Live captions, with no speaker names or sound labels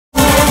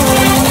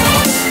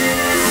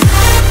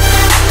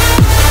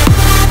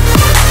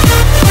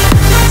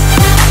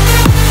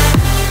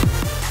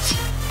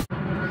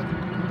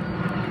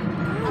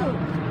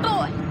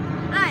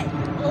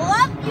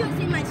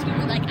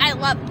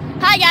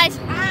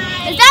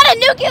Is that a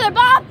nuclear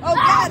bomb? Oh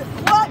God!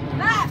 What?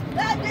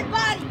 That dead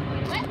body.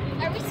 What?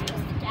 Are we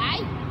supposed to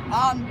die?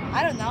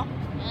 I don't know.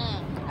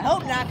 I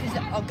hope not, cause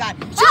oh God!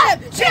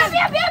 Shoot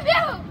him!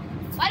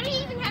 Why do we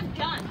even have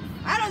guns?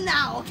 I don't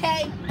know.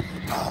 Okay.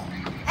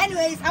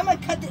 Anyways, I'm gonna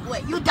cut this.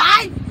 Wait, you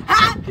died?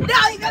 Huh?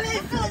 No, you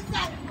committed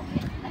suicide.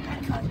 Okay, I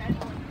gotta call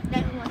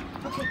 911.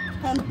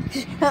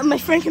 Okay. My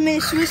friend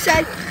committed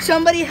suicide.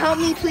 Somebody help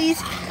me,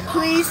 please.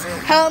 Please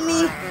help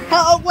me.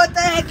 Oh, what the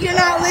heck? You're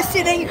not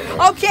listening.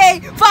 Okay,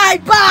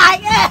 fine,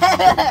 bye.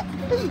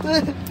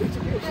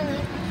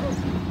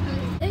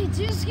 Hey,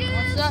 just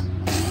What's up?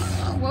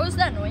 What was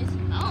that noise?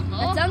 I don't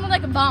know. It sounded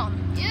like a bomb.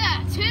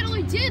 Yeah,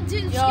 totally did,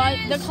 dude. Yo,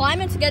 the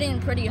climate's getting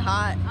pretty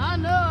hot. I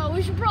know.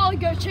 We should probably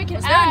go check it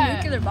Was out. there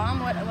a nuclear bomb?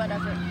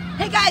 Whatever.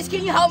 Hey guys,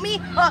 can you help me?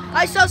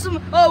 I saw some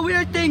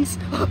weird things.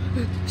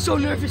 So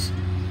nervous.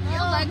 Your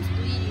leg's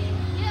bleeding.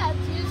 Yeah,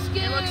 too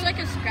scared. It looks like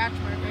a scratch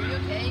mark. Are you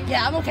okay?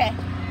 Yeah, I'm okay.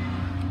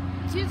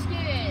 Too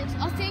scared.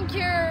 I think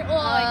you're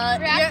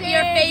like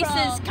your face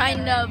is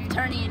kind of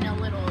turning a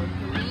little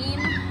green.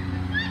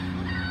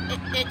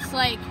 It's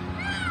like.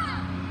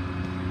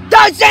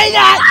 Don't say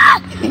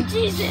that!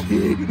 Jesus.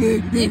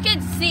 You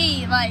can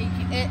see like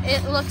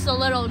it looks a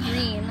little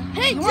green.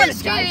 Hey, You wanna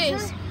just die,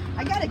 scared. sir?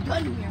 I got a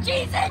gun here.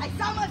 Jesus. I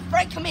saw my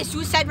friend commit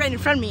suicide right in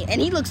front of me,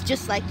 and he looks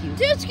just like you.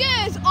 Dude,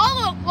 guys,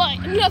 I look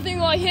like nothing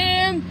like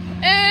him,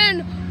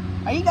 and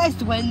Are you guys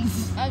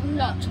twins? I'm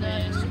not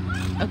twins.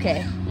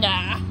 Okay.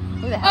 Nah.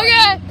 Who the hell?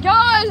 Okay,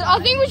 guys, I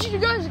think we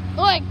should go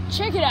like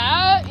check it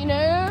out. You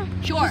know?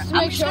 Sure. Just to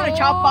I'm make just gonna sure.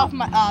 chop off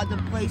my the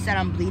place that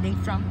I'm bleeding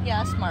from. Yeah,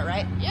 that's smart,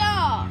 right?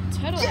 Yeah,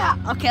 totally. Yeah.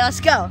 Okay, let's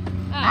go.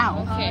 Ah,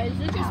 Ow. okay. Is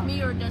it just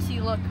me or does he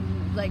look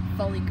like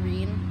fully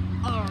green?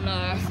 I don't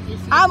know. Is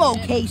he I'm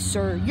muted? okay,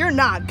 sir. You're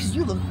not, because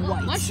you look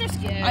white. What's your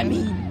skin? I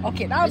mean,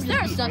 okay, now Is I'm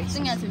there just being such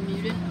thing racist. as a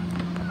mutant?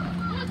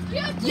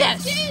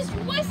 Yes.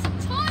 You're wasting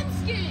time,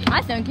 skin.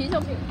 I think he's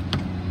okay.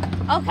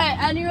 Okay,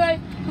 anyway,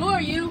 who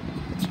are you?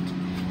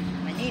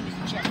 My name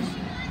is Jess.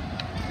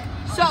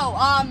 So,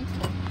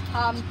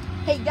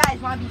 hey guys,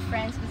 wanna be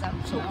friends? Because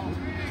I'm so cool.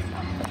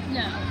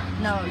 No.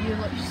 No, you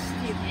look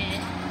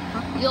stupid.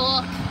 You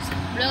look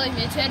really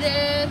muted,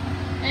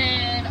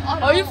 and I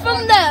don't Are you from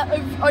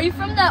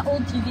like- that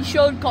old TV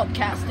show called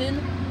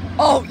Castin?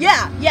 Oh,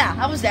 yeah,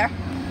 I was there.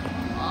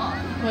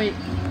 Wait,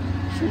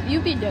 shouldn't you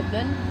be dead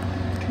then?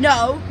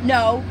 No,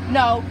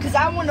 because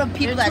I'm one of the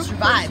people that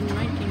survived.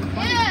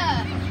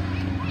 Yeah.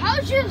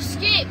 How'd you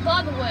escape,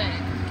 by the way?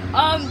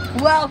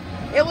 Well,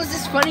 it was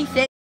this funny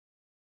thing.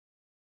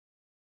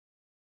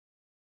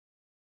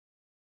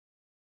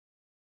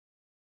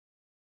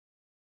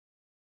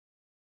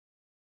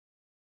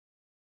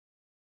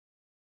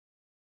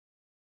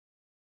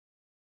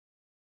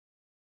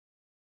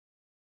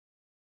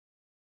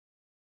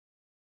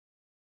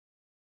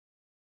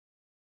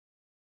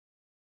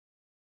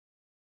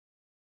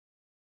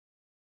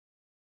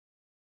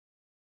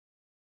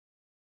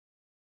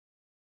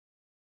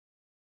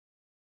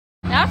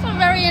 That's a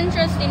very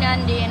interesting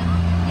ending.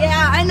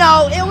 Yeah, I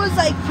know. It was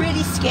like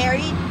pretty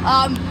scary.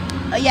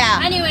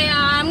 Yeah. Anyway,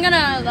 I'm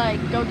gonna like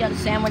go get a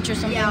sandwich or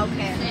something. Yeah,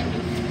 okay.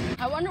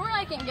 I wonder where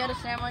I can get a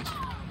sandwich.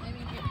 Maybe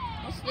get,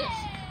 what's this?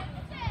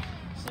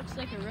 This looks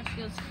like a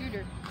rescue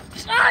scooter.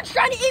 Ah, it's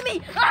trying to eat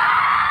me!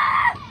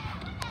 Ah!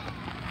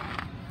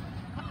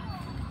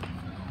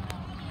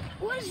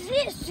 What is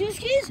this,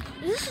 Juice?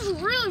 This is a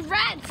really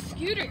rad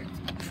scooter.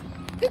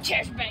 Who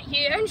cares about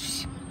here? I'm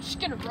just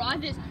gonna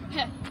ride this.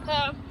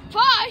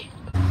 Bye.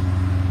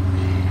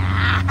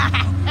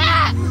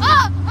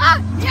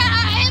 Yeah,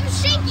 I have a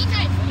shaky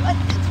knife.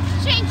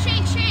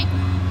 Shake.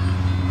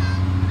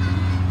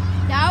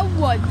 That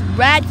was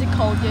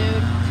radical,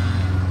 dude.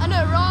 I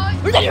know, right?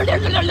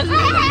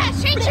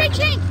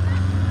 Shake.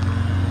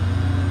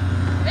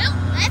 Well,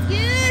 that's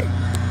good.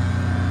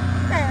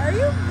 Hey, are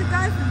you the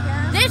guy from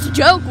Canada? This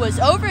joke was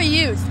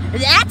overused.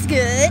 That's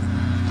good.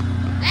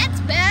 That's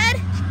bad.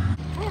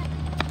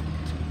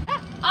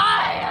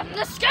 I am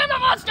the Scammer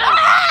Monster!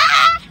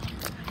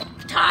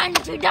 Time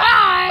to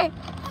die!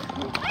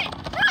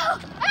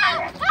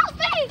 Help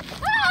me!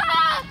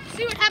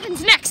 See what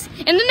happens next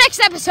in the next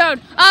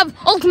episode of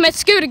Ultimate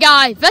Scooter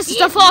Guy versus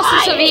the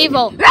Forces of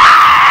Evil.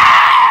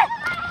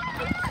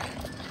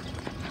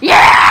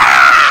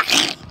 Yeah!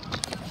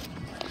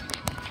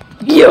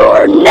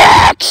 You're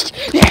next!